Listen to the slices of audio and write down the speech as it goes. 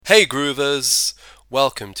Hey Groovers!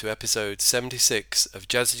 Welcome to episode 76 of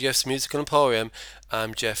Jazzy Jeff's Musical Emporium.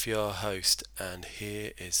 I'm Jeff, your host, and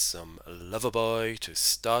here is some Loverboy to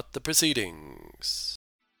start the proceedings.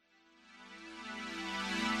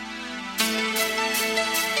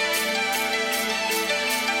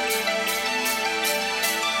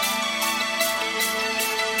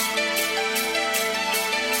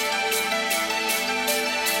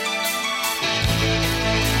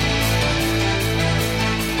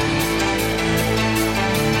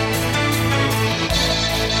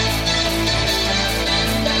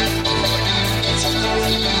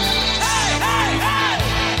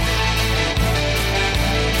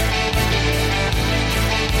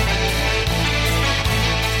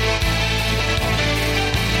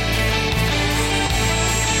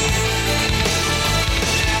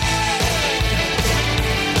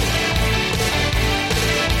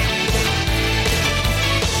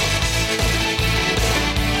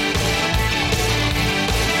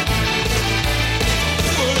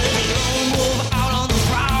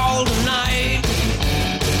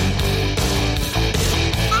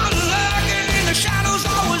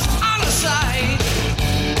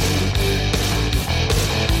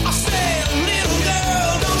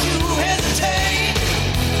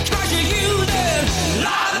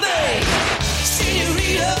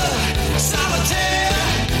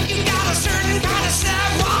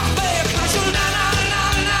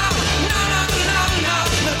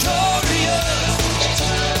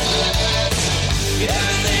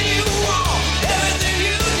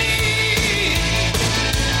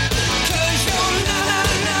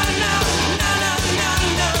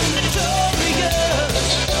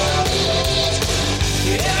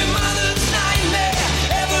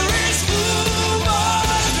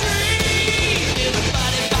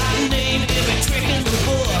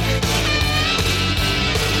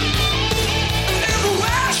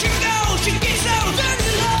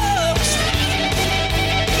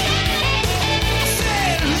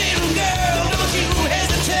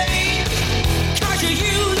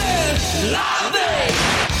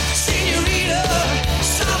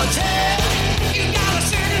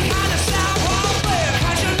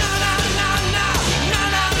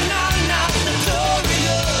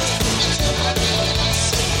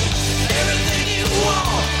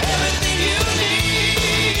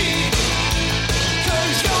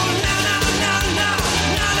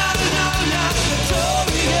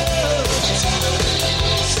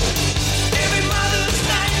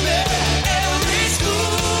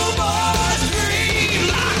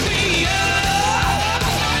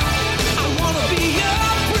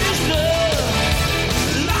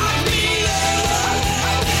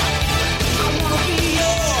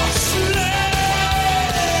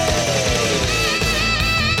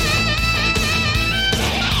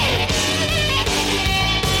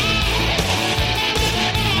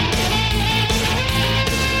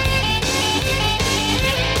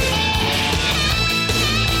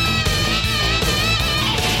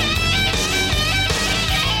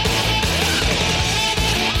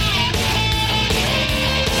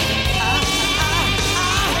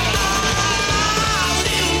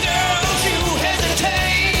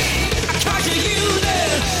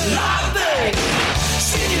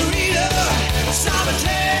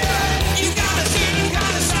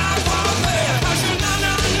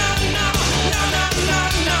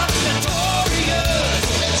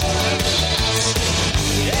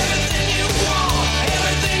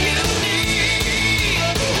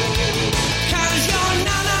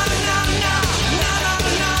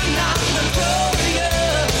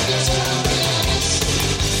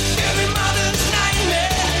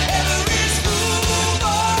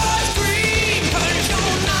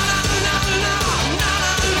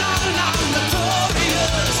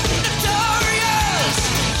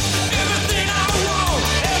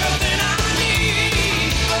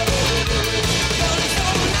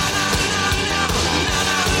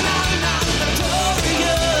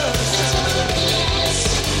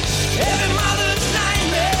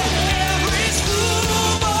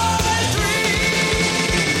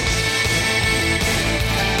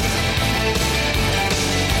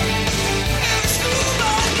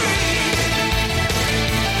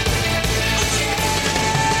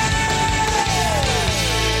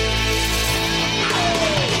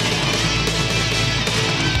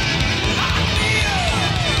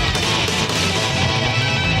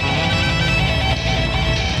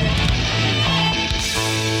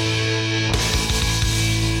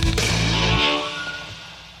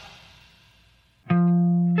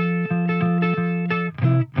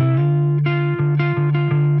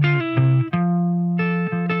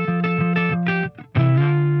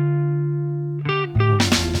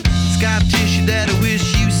 Scar tissue that I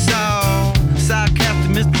wish you saw. Sarcastic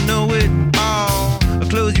Mr. Know-It-All.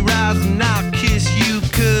 Close your eyes and I'll kiss you,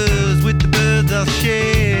 'cause with the birds I'll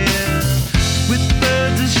share. With the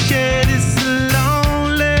birds I'll share this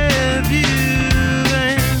lonely view.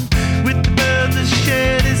 And with the birds I'll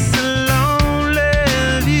share this lonely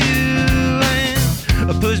view.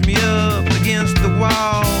 And push me up against the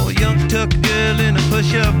wall. Young tuck girl in a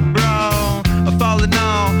push-up bra. Falling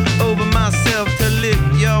all over myself to lift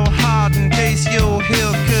your heart in case you're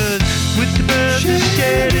here. 'Cause with the birds I'll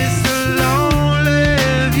share this lonely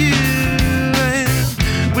view. And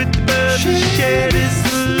with the birds I'll share this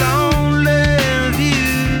lonely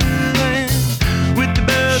view. And with the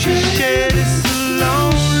birds I'll share this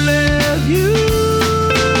lonely view.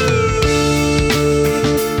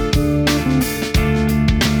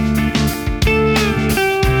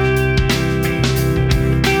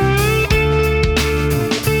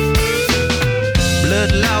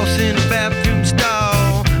 Blood loss in a bathroom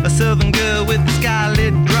stall. A southern girl with a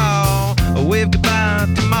scarlet draw. A wave goodbye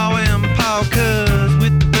to Ma and Pa, 'cause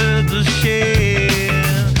with the birds I'll share.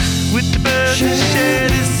 With the birds I'll share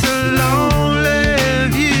this lonely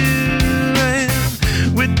view. And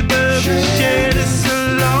with the birds I'll share this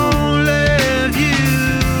lonely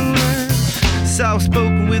view. Soft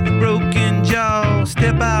spoken with a broken jaw.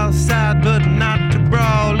 Step outside but not to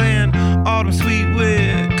brawl. And autumn sweet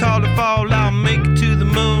with call it fall. I'll make it to the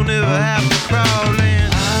moon if I have to crawl in.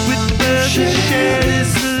 With the birds I'll share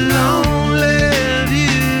this lonely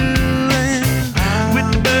view. And with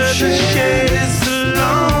the birds I'll share this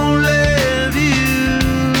lonely view.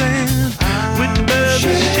 And with the birds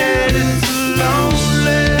I'll share this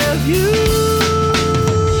lonely view.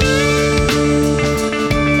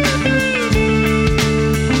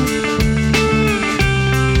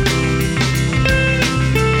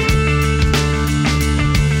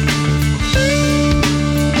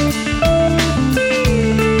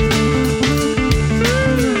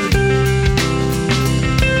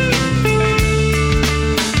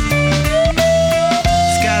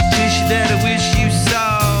 Scar tissue that I wish you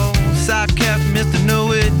saw. Sarcastic Mr.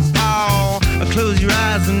 Know-It-All. Close your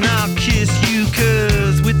eyes and I'll kiss you,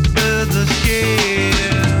 'cause with the birds I'll share.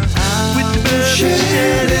 With the birds I'll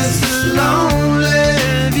share this lonely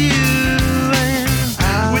view. And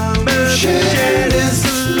with the birds I'll share this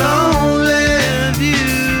lonely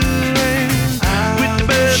view. And with the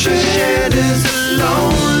birds I'll share this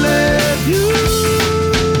lonely view.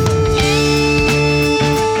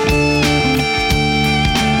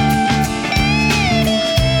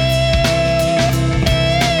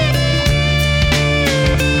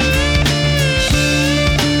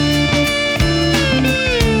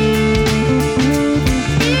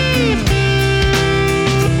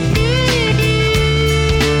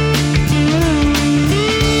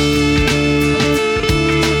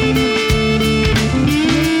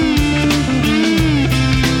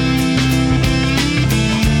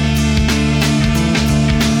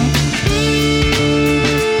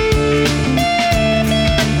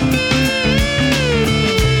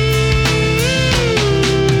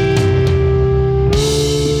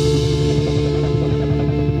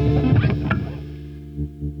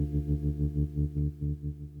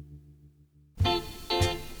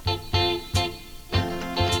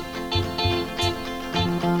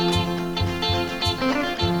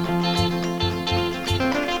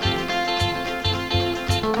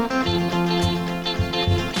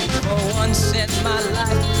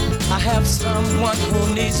 have someone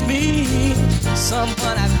who needs me,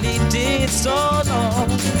 someone I've needed so long.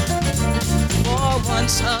 For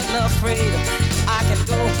once unafraid, I can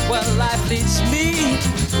go where life leads me.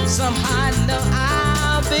 Somehow I know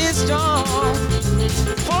I'll be strong.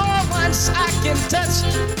 For once I can touch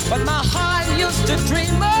what my heart used to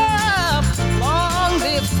dream of long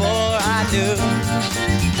before I knew.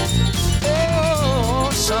 Oh,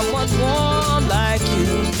 someone warm like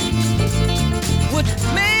you would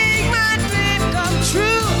make my dream come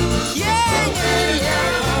true. Yeah, yeah, yeah.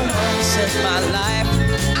 For once in my life,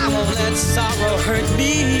 I won't let sorrow hurt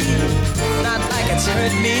me, not like it's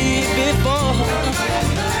hurt me before.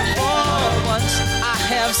 For once I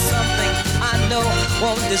have something I know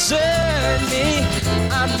won't desert me.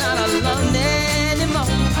 I'm not alone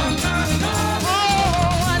anymore. For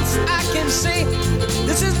once I can say,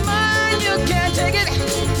 this is mine, you can't take it.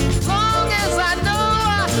 Long as I know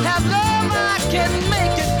I have love, I can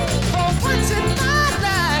make it. For once in my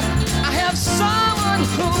life, I have someone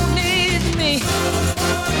who needs me.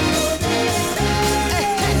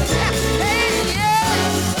 Hey, yeah.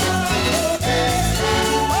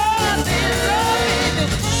 Oh, dear Lord.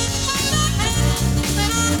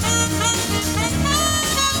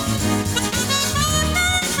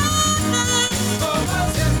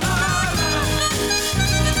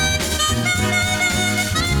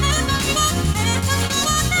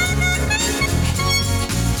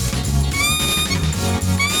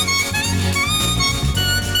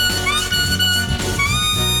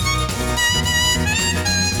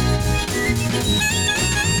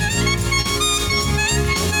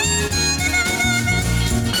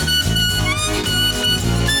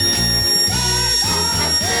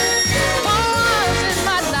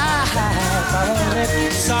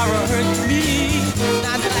 tomorrow hurt me,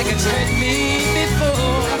 not like it's hurt me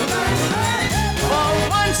before. For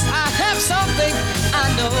once I have something I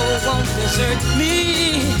know won't desert me.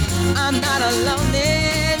 I'm not alone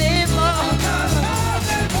anymore.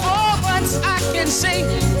 For once I can sing,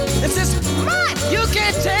 this is mine, you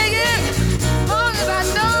can't take it. Long as I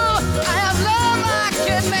know I have love I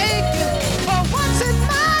can make it. For once in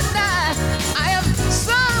my life, I have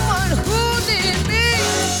someone who needs me.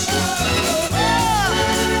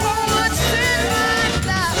 For once in my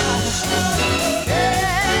life,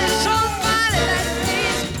 there's somebody that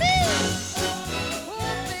needs me. Oh,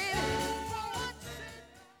 baby, for once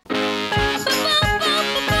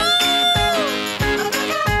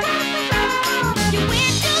You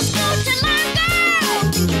went to school to learn,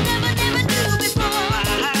 girl. You never knew before.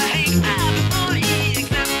 Before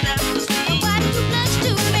exam what you plus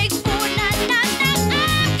two makes four. Now,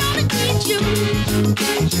 I'm gonna teach you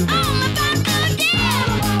all about the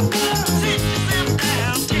deal. Sit yourself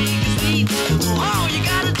down, take a seat. All you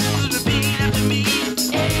gotta do is repeat after me.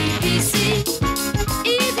 A, B, C,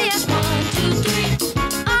 easy as 1, 2, 3.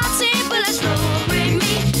 All simple as slow, bring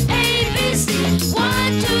me. A, B, C,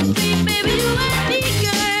 1, 2, 3, baby, you and me,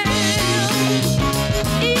 girl.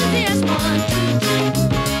 Easy as 1, 2, 3.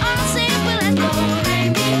 All simple as slow,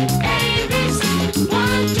 bring me. A, B, C,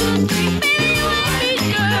 1, 2, 3, baby, you and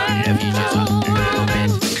me, girl.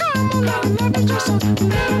 Come on, let me just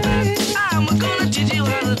I'm gonna teach you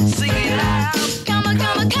how to sing it out. Come on,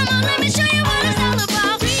 let me show you what it's all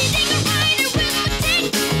about. Reading and writing, arithmetic,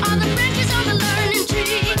 all the branches on the learning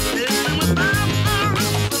tree. Listen with Bob,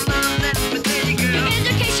 the love, let me tell you, girl. Your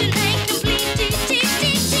education ain't complete.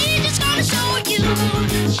 Just gonna show you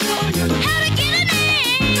how to get an A.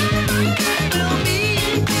 Tell me,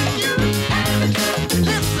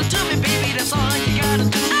 listen to me, baby, that's all you gotta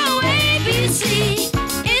do. Oh, A, B, C,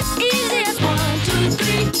 it's easy as 1, 2,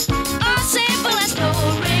 3. All simple as do,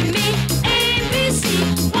 re, mi. A, B, C,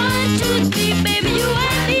 1, 2, 3, baby, you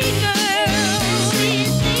and me, girl.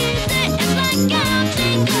 It's like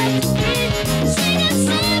counting like 3. Sing a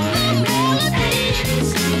simple melody.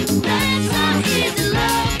 That's how easy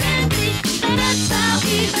love can be. That's how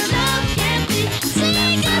easy love can be.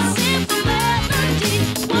 Sing a simple melody.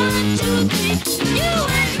 1, 2, 3, you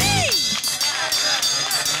and me.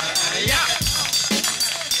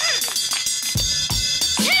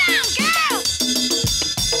 Sit down, girl.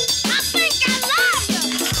 I think I love you.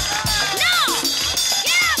 No,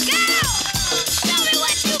 get up, girl. Show me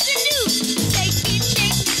what you can do. Shake it,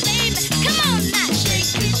 baby. Come on now,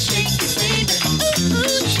 shake it, baby.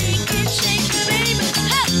 Ooh, shake it, baby.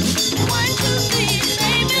 Up, 1, 2, 3,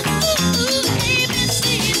 baby. Ooh, A, B, C,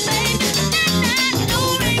 baby. Now, do,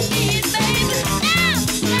 re, mi, baby. Now,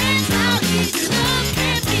 that's how easy love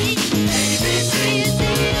can be. Baby, it's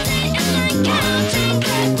easy. It's like counting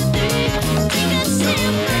back to 3. Sing a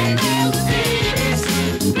simple melody.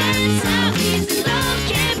 That's how easy love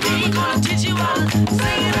can be. I'm gonna teach you how to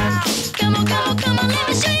sing it out. Come on, let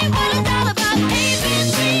me show you what it's all about. A, B,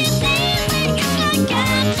 C, D, it's like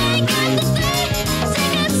counting back to 3.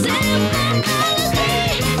 Sing a simple melody.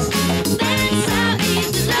 That's how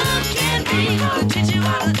easy love can be. I'm gonna teach you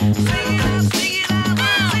how to sing it out, sing it out,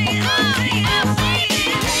 sing it out, sing it out, sing it out.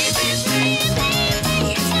 A, B, C, D,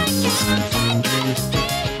 it's like counting back to 3.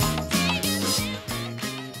 Sing a simple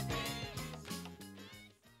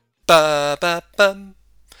Ba ba bum.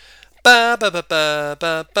 Ba ba ba ba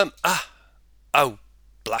ba bum. Ah. Oh,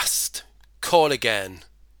 blast. Call again.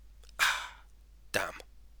 Ah. Damn.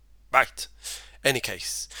 Right. Any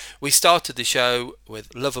case, we started the show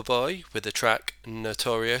with Loverboy with the track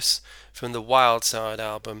Notorious from the Wild Side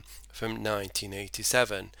album from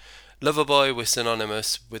 1987. Loverboy was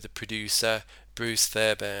synonymous with the producer Bruce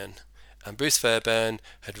Fairbairn, and Bruce Fairbairn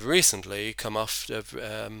had recently come off of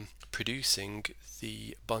producing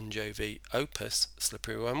the Bon Jovi opus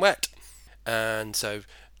Slippery When Wet, and so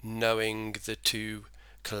knowing the two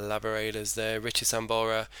collaborators there, Richie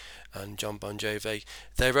Sambora and John Bon Jovi,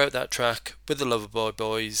 they wrote that track with the Loverboy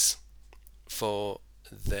Boys for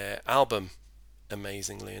their album,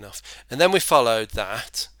 amazingly enough. And then we followed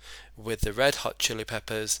that with the Red Hot Chili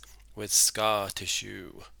Peppers with Scar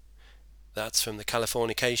Tissue. That's from the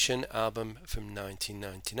Californication album from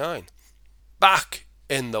 1999. Back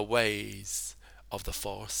in the ways of the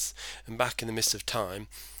Force and back in the midst of time,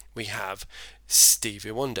 we have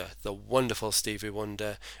Stevie Wonder, the wonderful Stevie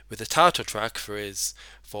Wonder, with the title track for his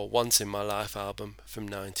For Once in My Life album from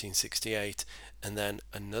 1968, and then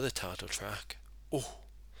another title track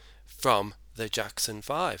from the Jackson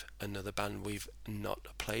 5, another band we've not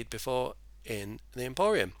played before in the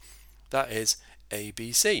Emporium. That is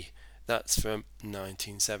ABC. That's from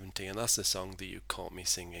 1970, and that's the song that you caught me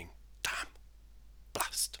singing. Damn.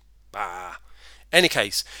 Blast. Any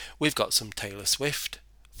case, we've got some Taylor Swift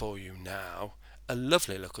for you now. A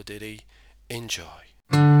lovely little ditty. Enjoy.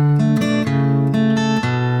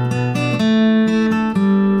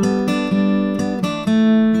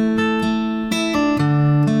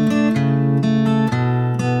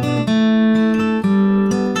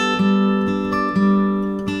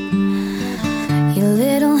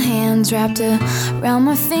 Wrapped around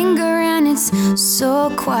my finger, and it's so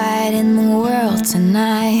quiet in the world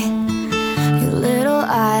tonight. Your little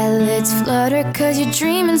eyelids flutter 'cause you're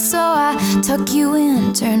dreaming, so I tuck you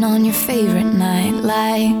in, turn on your favorite night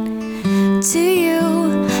light. To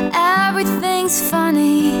you, everything's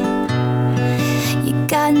funny. You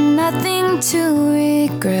got nothing to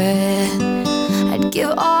regret. I'd give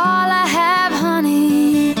all I have,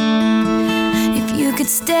 honey, if you could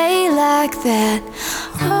stay like that.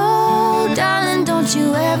 Oh, darling, don't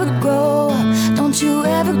you ever grow up. Don't you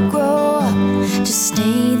ever grow up. Just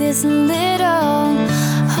stay this little.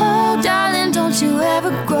 Oh, darling, don't you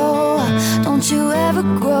ever grow up. Don't you ever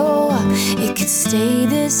grow up. It could stay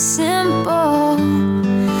this simple.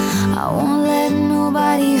 I won't let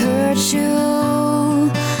nobody hurt you.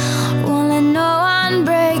 Won't let no one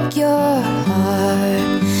break your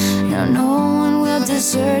heart. No one will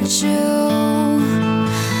desert you.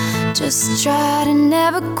 Just try to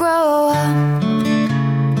never grow up.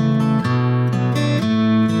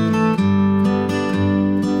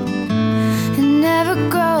 And never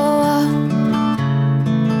grow up.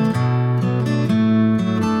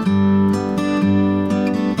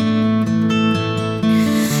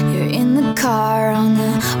 You're in the car on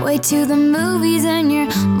the way to the movies, and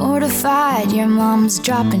you're mortified your mom's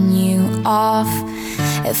dropping you off.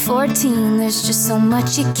 At 14, there's just so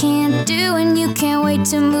much you can't do, and you can't wait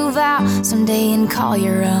to move out someday and call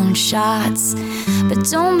your own shots. But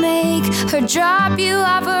don't make her drop you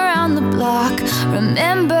off around the block.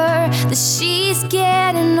 Remember that she's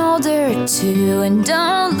getting older too, and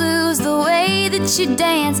don't lose the way that you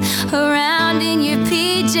dance around in your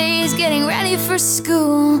PJs getting ready for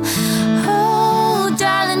school. Oh,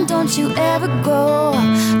 darling, don't you ever grow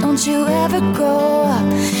up. Don't you ever grow up.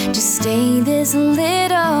 Just stay this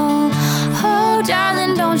little. Oh,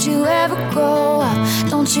 darling, don't you ever grow up.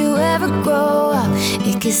 Don't you ever grow up.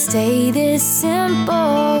 It could stay this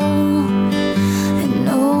simple. And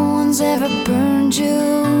no one's ever burned you.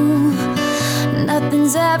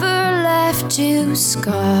 Nothing's ever left you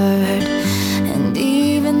scarred. And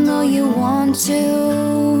even though you want to,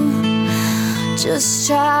 just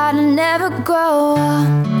try to never grow up.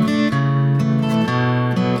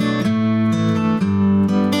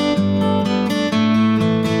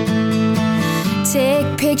 Take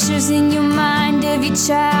pictures in your mind of your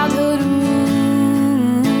childhood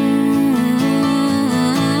room.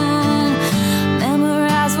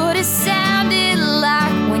 Memorize what it sounded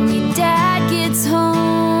like when your dad gets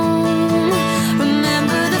home.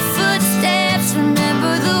 Remember the footsteps,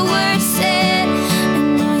 remember the words said,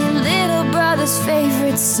 and all your little brother's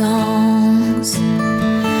favorite songs.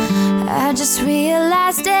 I just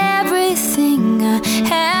realized everything I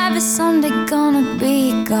have is someday gonna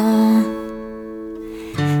be gone.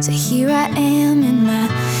 So here I am in my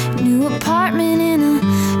new apartment in a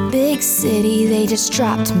big city. They just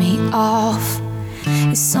dropped me off.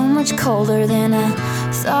 It's so much colder than I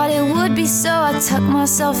thought it would be, so I tucked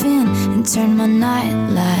myself in and turned my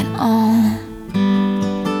nightlight on.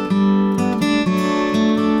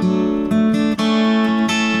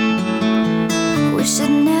 Wish I'd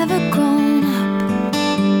never grown up.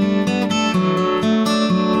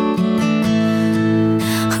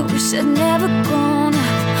 I wish I'd never grown up.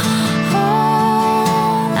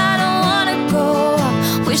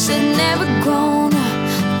 Wish I'd never grown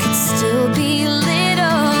up, could still be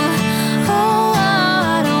little. Oh,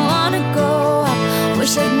 I don't wanna grow up.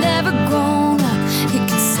 Wish I'd never grown up, it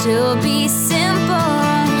could still be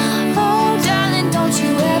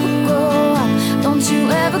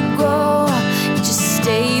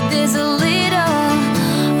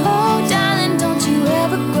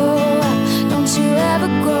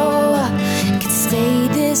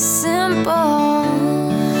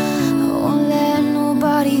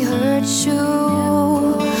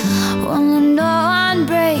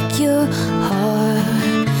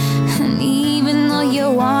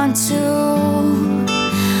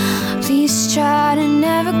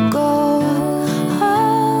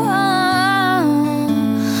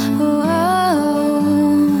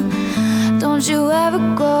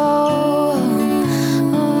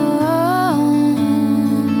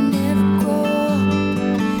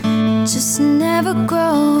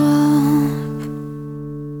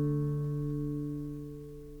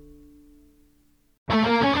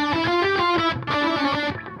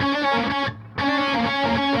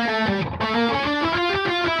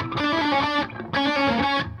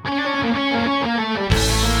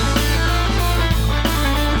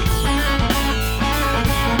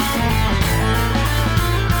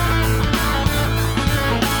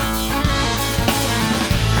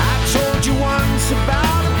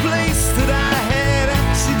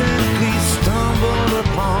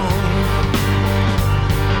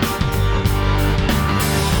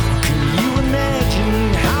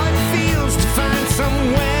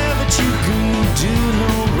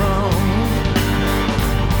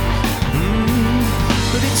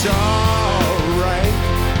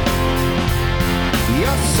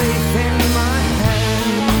safe in my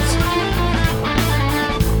hands.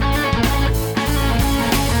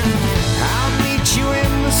 I'll meet you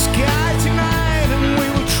in the sky tonight, and we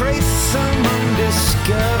will trace some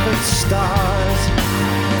undiscovered stars.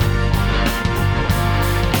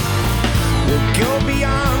 We'll go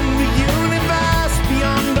beyond the universe,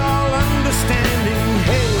 beyond all understanding.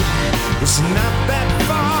 Hey, it's not that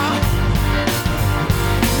far,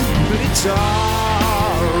 but it's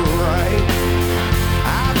alright. I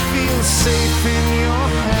feel safe in your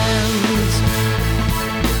hands.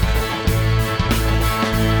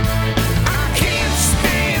 I can't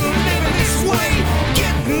stand living this way,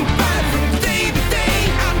 getting by from day to day.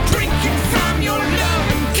 I'm drinking from your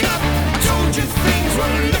loving cup. I told you things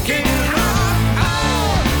were looking up.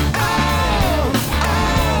 Oh, oh,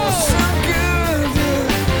 oh, so good.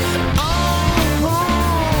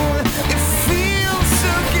 Oh, it feels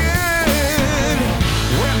so good.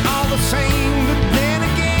 We're all the same, but then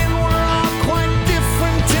again, we're all quite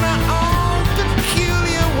different in our own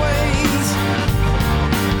peculiar ways.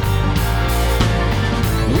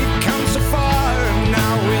 We've come so far,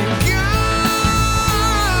 now we're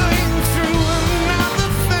going through another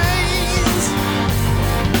phase.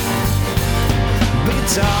 But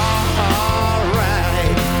it's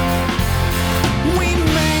alright. We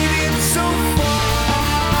made it so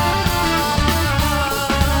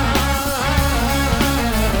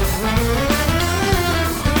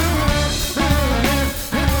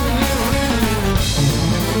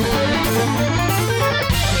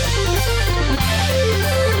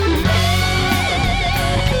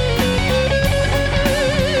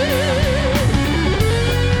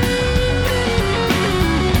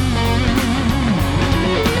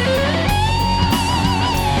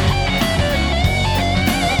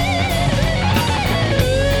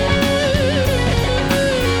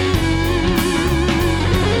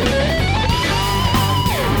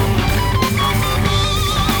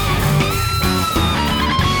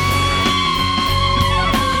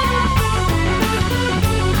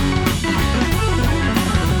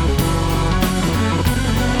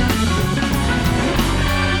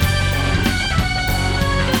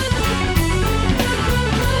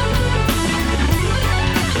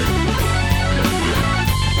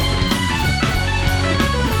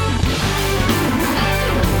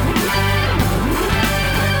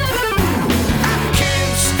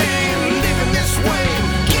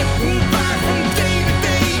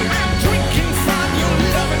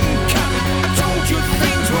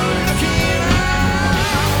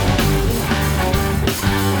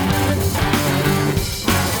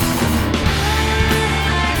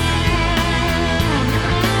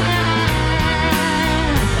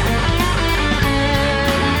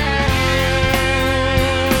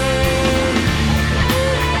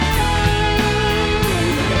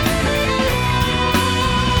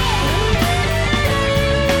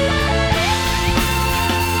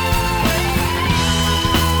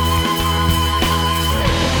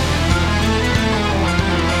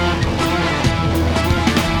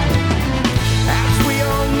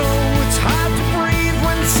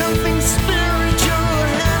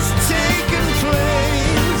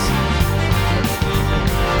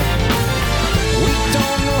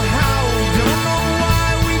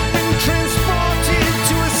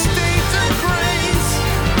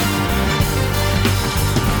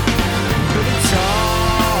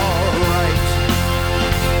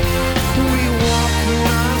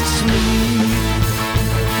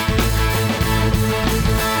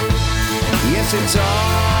it's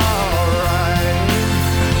alright.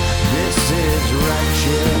 This is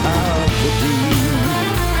Rapture of the Deep.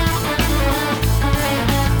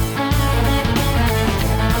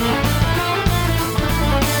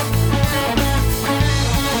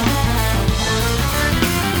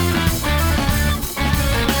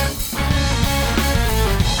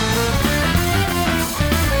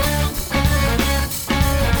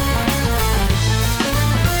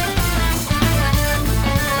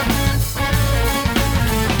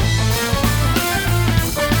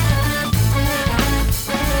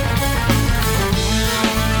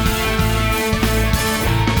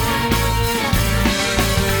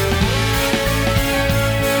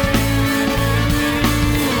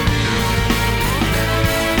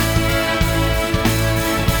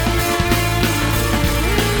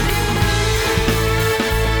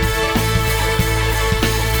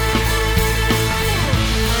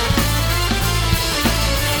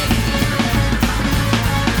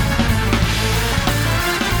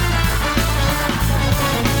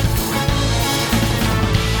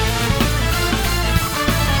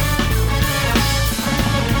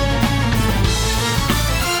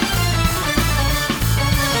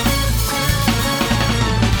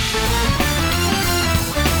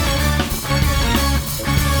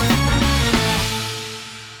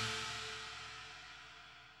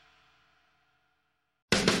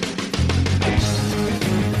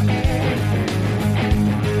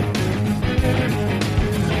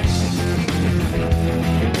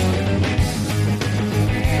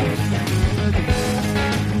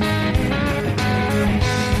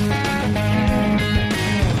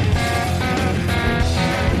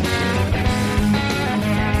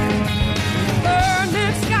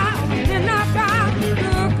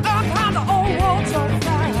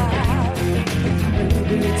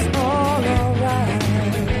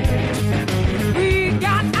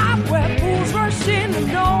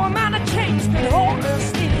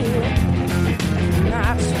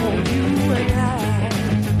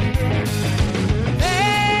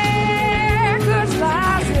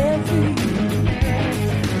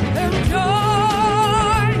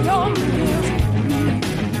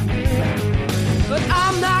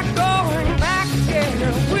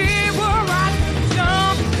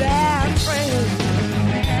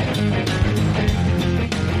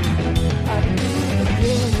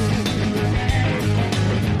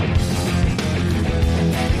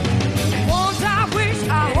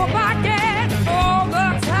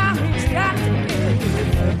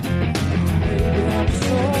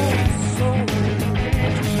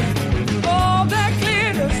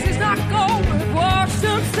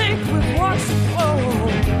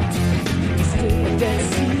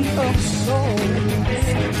 of souls.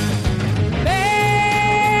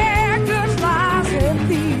 Beggars, lies, and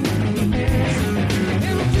thieves,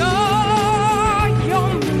 enjoy your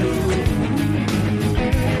misery.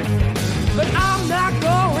 But I'm not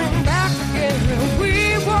going back again. We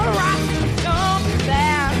were right to jump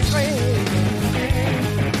that train.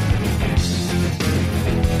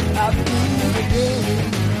 I'll do it again.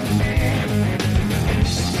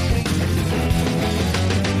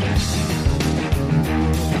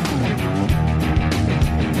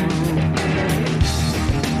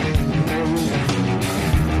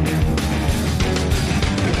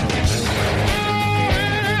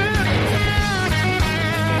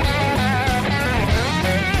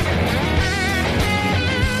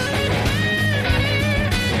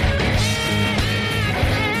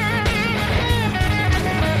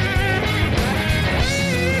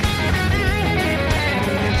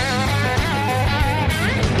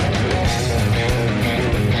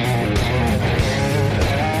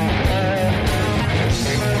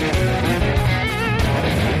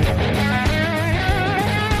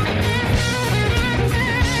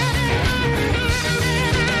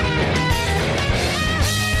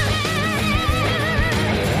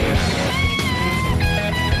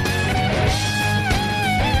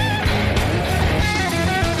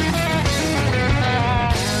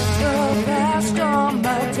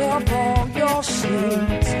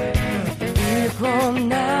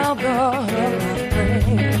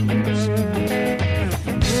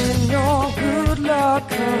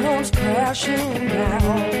 Crashing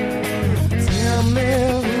down. Tell me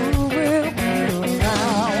who will be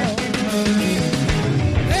around.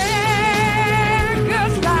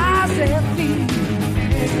 Beggars, lies, and thieves,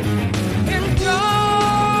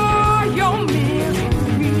 enjoy your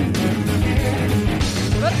misery.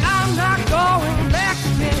 But I'm not going back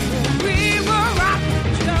again. We were right to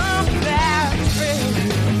jump that train.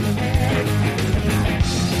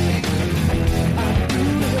 I'll do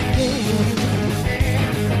it again.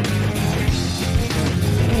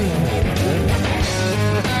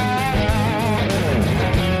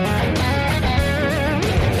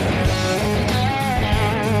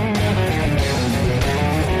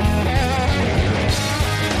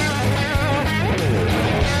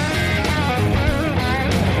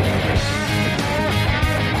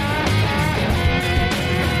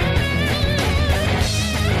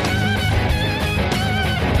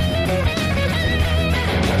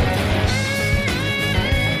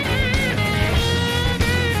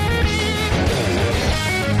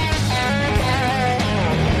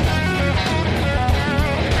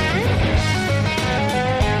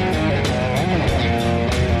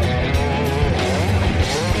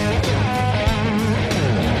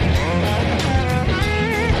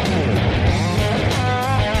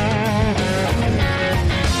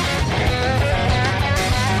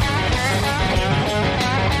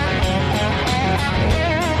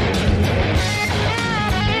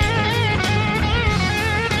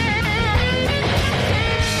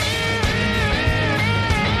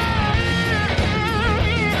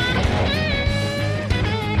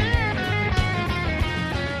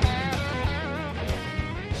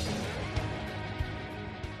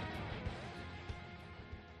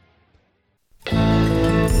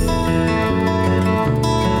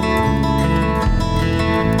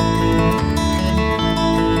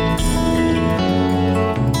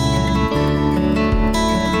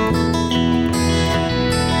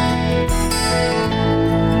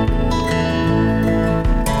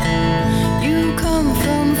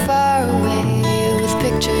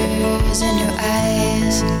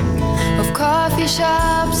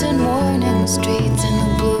 Shops and morning streets in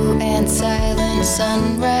the blue and silent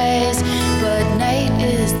sunrise. But night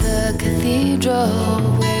is the cathedral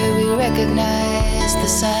where we recognize the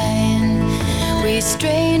sign. We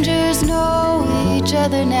strangers know each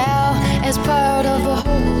other now as part of a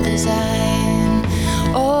whole design.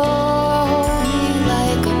 Oh, hold me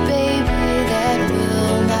like a baby that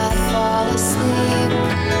will not fall asleep.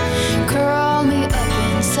 Curl me up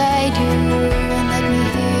inside you and let me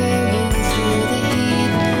hear you through the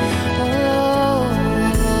heat. Oh,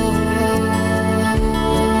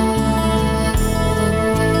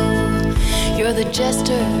 you're the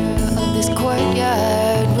jester of this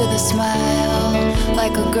courtyard with a smile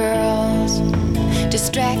like a girl's,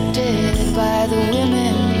 distracted by the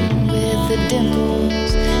women with the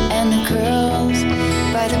dimples and the curls,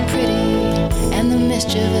 by the pretty and the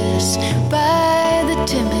mischievous, by the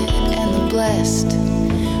timid and the blessed,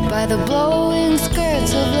 by the blowing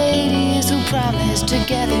skirts of ladies who promise to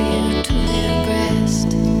gather you to their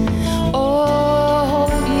breast. Oh,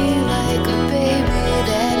 hold me like a baby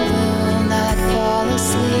that will not fall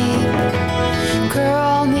asleep.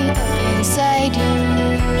 Curl me up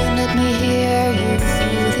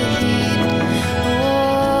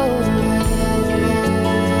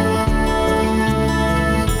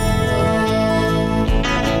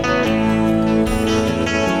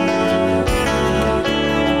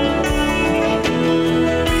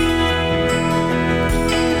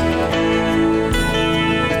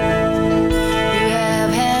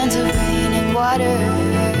water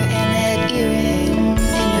and that earring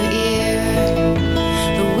in your ear.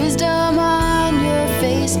 The wisdom on your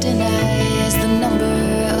face denies the number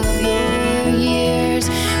of your years.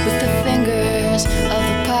 With the fingers of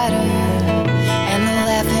the potter and the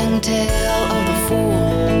laughing tail of the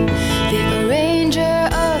fool, the arranger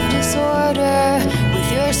of disorder with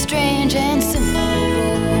your strange and simple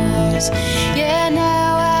rules. Yeah,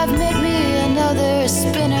 now I've made me another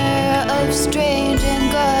spinner of strange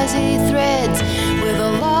and gauzy threads with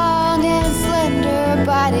a long and slender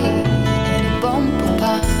body and a bump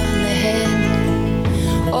upon the head.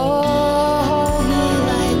 Oh, hold me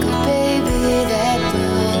like a baby that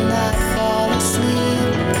will not fall asleep.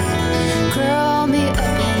 Curl me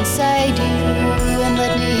up inside you and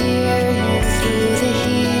let me hear you through the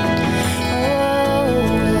heat.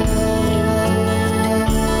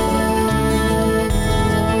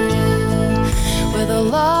 With a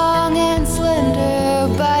long and slender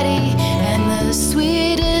body and the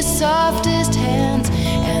sweetest, softest hands,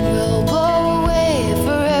 and we'll blow away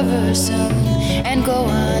forever soon and go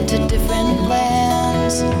on to different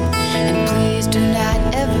lands. And please do not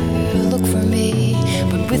ever look for me,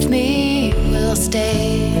 but with me you will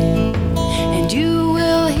stay, and you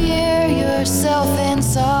will hear yourself in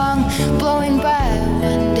song blowing by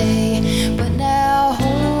one day. But now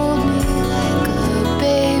hold me like a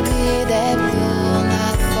baby that will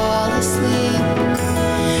not fall asleep.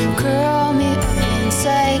 Curl me up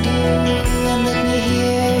inside you and let me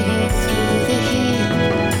hear you through the heat.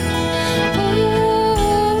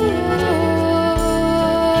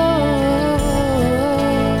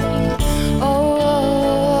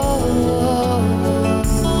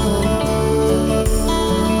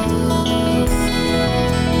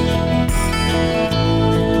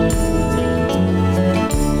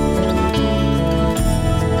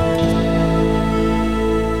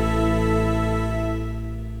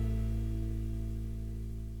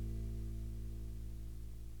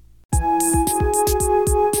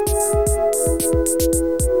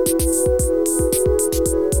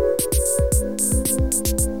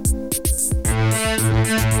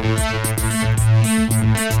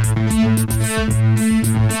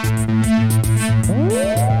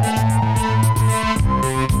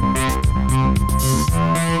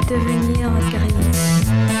 Devenir un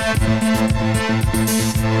guerrier.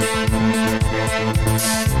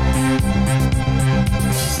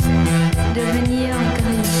 Devenir un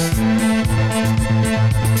guerrier.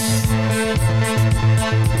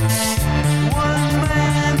 One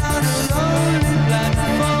man on a lonely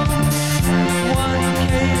platform, one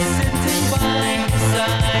case sitting by his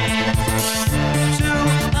side, two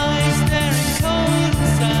eyes staring cold and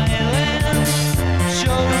silent,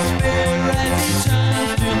 shows fear as he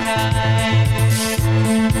turns to hide.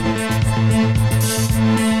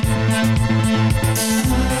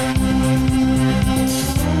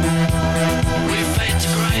 We fade to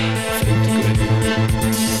grey.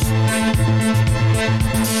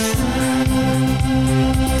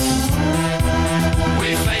 We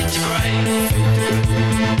fade to grey.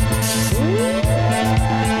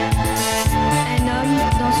 Un homme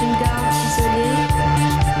dans une gare isolée,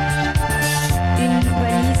 une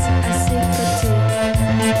valise à ses côtés,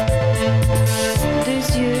 deux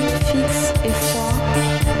yeux fixes et froids,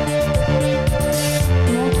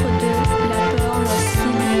 montre de la peur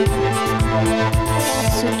lorsqu'il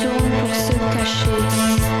se tourne pour se cacher.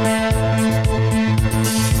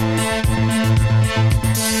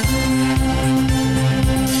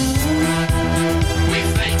 We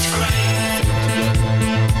fade to grey.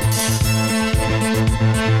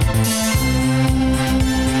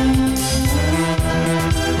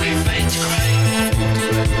 We fade to grey.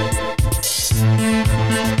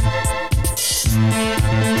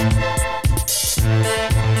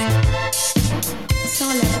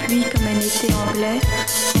 Sans la pluie comme un été anglais,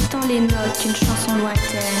 entend les notes d'une chanson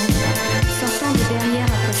lointaine, sortant des derrières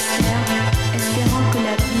à posters, espérant que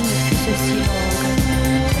la vie ne fût aussi longue.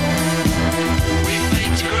 We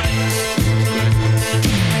fade to grey.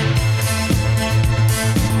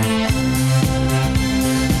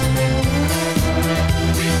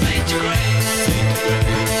 We fade to grey.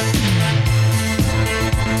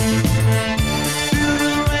 Feel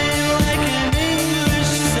the rain like an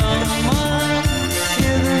English summer.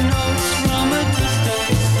 Hear the notes from a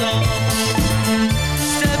distant song.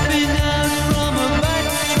 Stepping out from a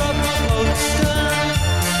backdrop poster,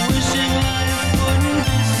 wishing life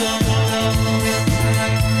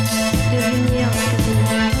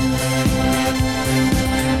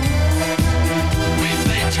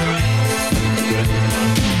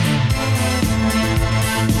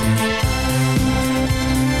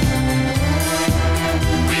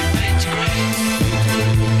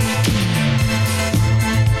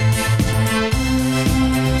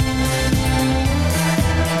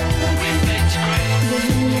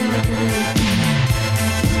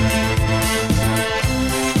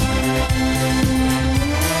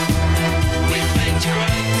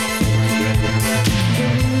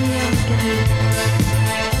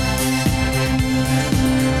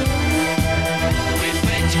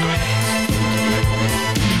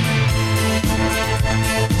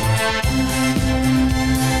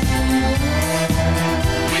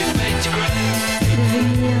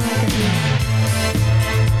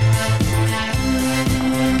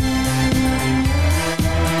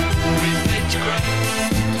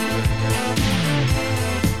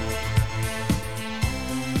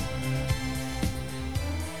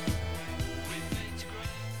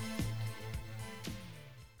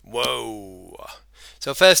Whoa!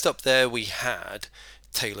 So first up there we had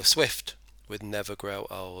Taylor Swift with Never Grow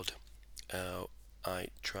Old. I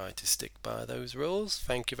try to stick by those rules.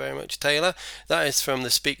 Thank you very much, Taylor. That is from the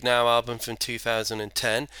Speak Now album from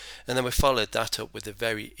 2010, and then we followed that up with the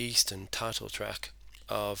very Eastern title track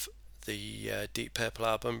of the Deep Purple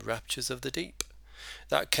album, Raptures of the Deep.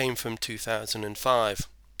 That came from 2005.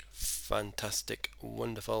 Fantastic,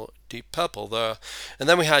 wonderful Deep Purple there. And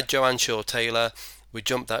then we had Joanne Shaw Taylor, We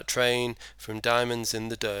Jumped That Train, from Diamonds in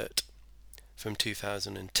the Dirt from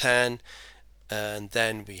 2010. And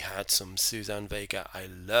then we had some Suzanne Vega. I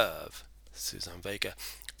love Suzanne Vega.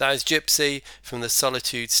 That is Gypsy from the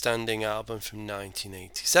Solitude Standing album from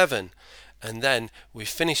 1987. And then we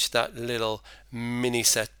finished that little mini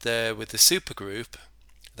set there with the supergroup.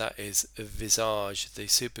 That is Visage, the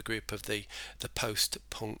supergroup of the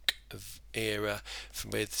post-punk era,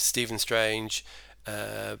 with Stephen Strange,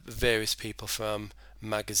 various people from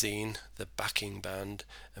Magazine, the backing band,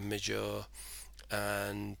 and Major,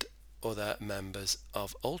 and other members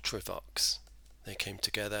of Ultravox. They came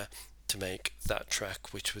together to make that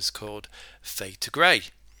track, which was called Fade to Grey,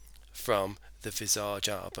 from the Visage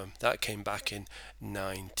album. That came back in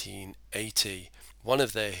 1980. One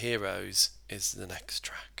of their heroes is the next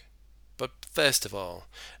track. But first of all,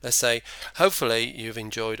 let's say, hopefully you've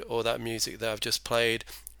enjoyed all that music that I've just played,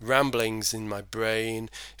 ramblings in my brain.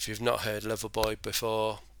 If you've not heard Loverboy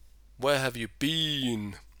before, where have you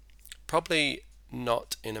been? Probably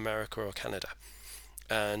not in America or Canada.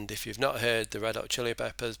 And if you've not heard the Red Hot Chili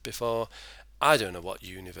Peppers before, I don't know what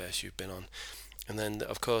universe you've been on. And then,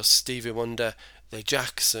 of course, Stevie Wonder, the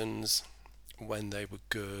Jacksons, when they were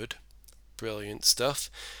good. Brilliant stuff.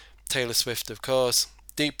 Taylor Swift, of course.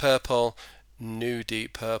 Deep Purple, new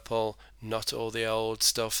Deep Purple, not all the old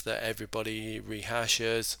stuff that everybody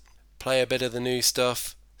rehashes. Play a bit of the new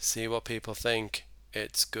stuff, see what people think.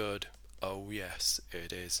 It's good. Oh yes,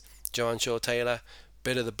 it is. Joanne Shaw Taylor,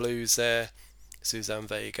 bit of the blues there. Suzanne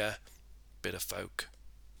Vega, bit of folk,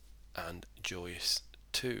 and joyous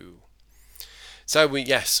too. So we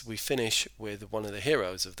finish with one of the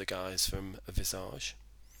heroes of the guys from Visage.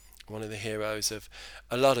 One of the heroes of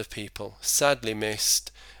a lot of people, sadly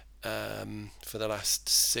missed for the last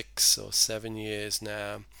 6 or 7 years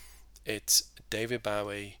now. It's David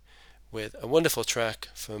Bowie with a wonderful track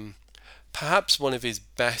from perhaps one of his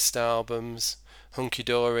best albums, Hunky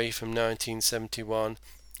Dory from 1971.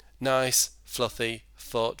 Nice, fluffy,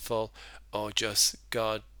 thoughtful, or just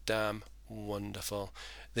goddamn wonderful.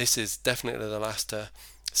 This is definitely the last.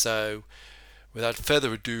 So without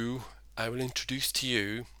further ado, I will introduce to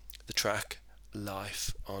you the track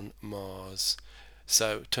Life on Mars.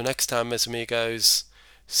 So till next time, mes amigos,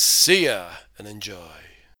 see ya and enjoy.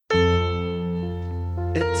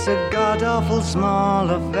 It's a god-awful small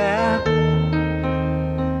affair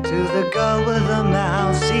to the girl with the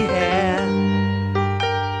mousy hair,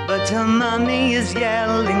 but her mummy is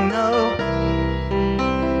yelling no,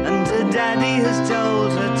 and her daddy has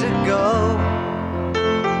told her to go,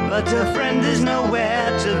 but her friend is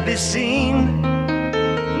nowhere to be seen.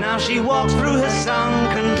 Now she walks through her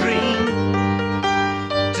sunken dream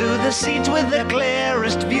to the seat with the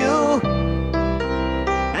clearest view,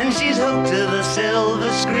 and she's hooked to the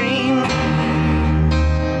silver screen.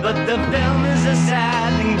 But the film is a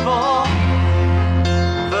sad thing for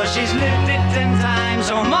she's lived it 10 times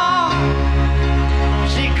or more.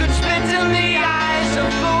 She could spit in the eyes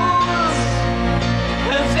of fools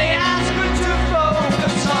if they ask her to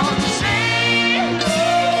focus on sailors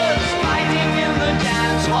fighting in the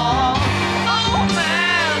dance hall. Oh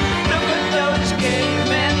man, look at those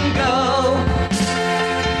cavemen go.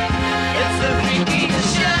 It's the freakiest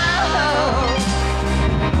show.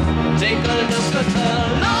 Take a look at the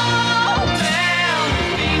low man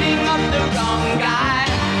beating up the wrong guy.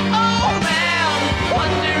 Oh man,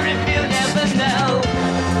 wonder if you'll ever know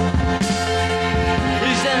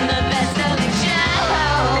who's in the best-selling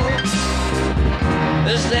show.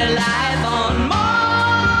 Is their life on Mars?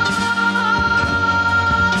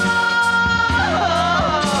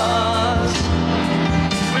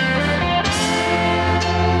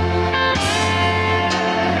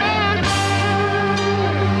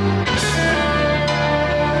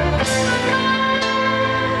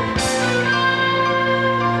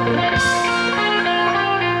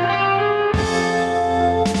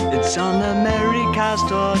 It's on America's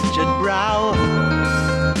tortured brow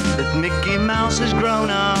that Mickey Mouse has grown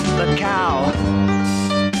up the cow.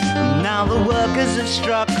 And now the workers have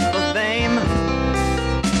struck for fame,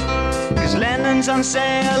 'cause Lennon's on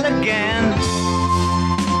sale again.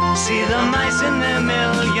 See the mice in their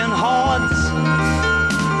million hordes,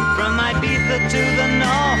 from Ibiza to the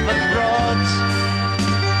Norfolk Broads,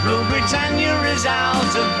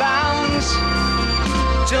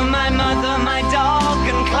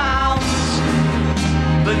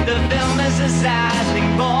 the film is a sad thing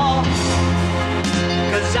more,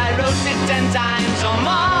 'cause I wrote it 10 times or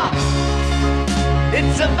more.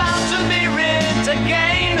 It's about to be writ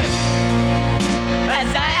again, as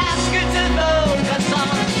I